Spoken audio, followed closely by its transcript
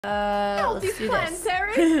All Let's these do plans, this.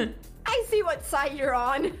 Eric. I see what side you're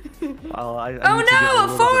on. Well, I Oh need to get a no, a little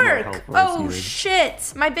bit more fork! help where it's Oh needed.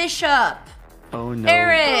 shit, my bishop. Oh no.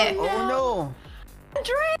 Eric! Oh no!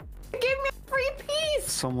 Andrea, give me a free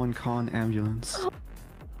piece. Someone call an ambulance.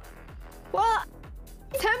 Well,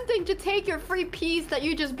 it's tempting to take your free piece that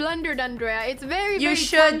you just blundered, Andrea. It's very, You very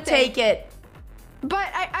should tempting. take it. But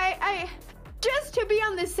I, just to be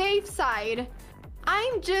on the safe side,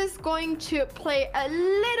 I'm just going to play a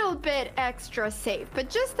little bit extra safe, but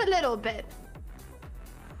just a little bit.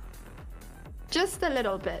 Just a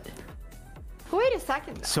little bit. Wait a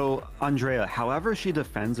second. Though. So, Andrea, however she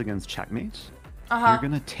defends against checkmate, Uh-huh. you're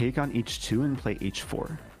gonna take on h2 and play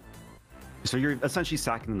h4. So you're essentially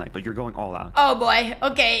sacking the knight, but you're going all out. Oh boy.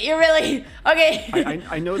 Okay, you're really okay.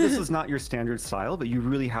 I know this is not your standard style, but you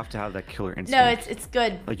really have to have that killer instinct. No, it's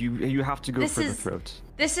good. like you have to go for the throat.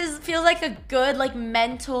 This feels like a good like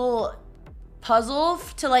mental puzzle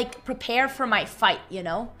to like prepare for my fight, you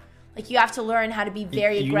know? Like you have to learn how to be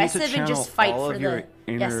very You need to aggressive and just channel fight all for of your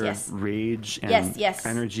the inner rage and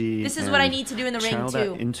energy. This is what I need to do in the ring channel too.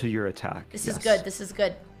 that into your attack. This is good. This is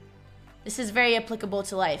good. This is very applicable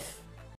to life.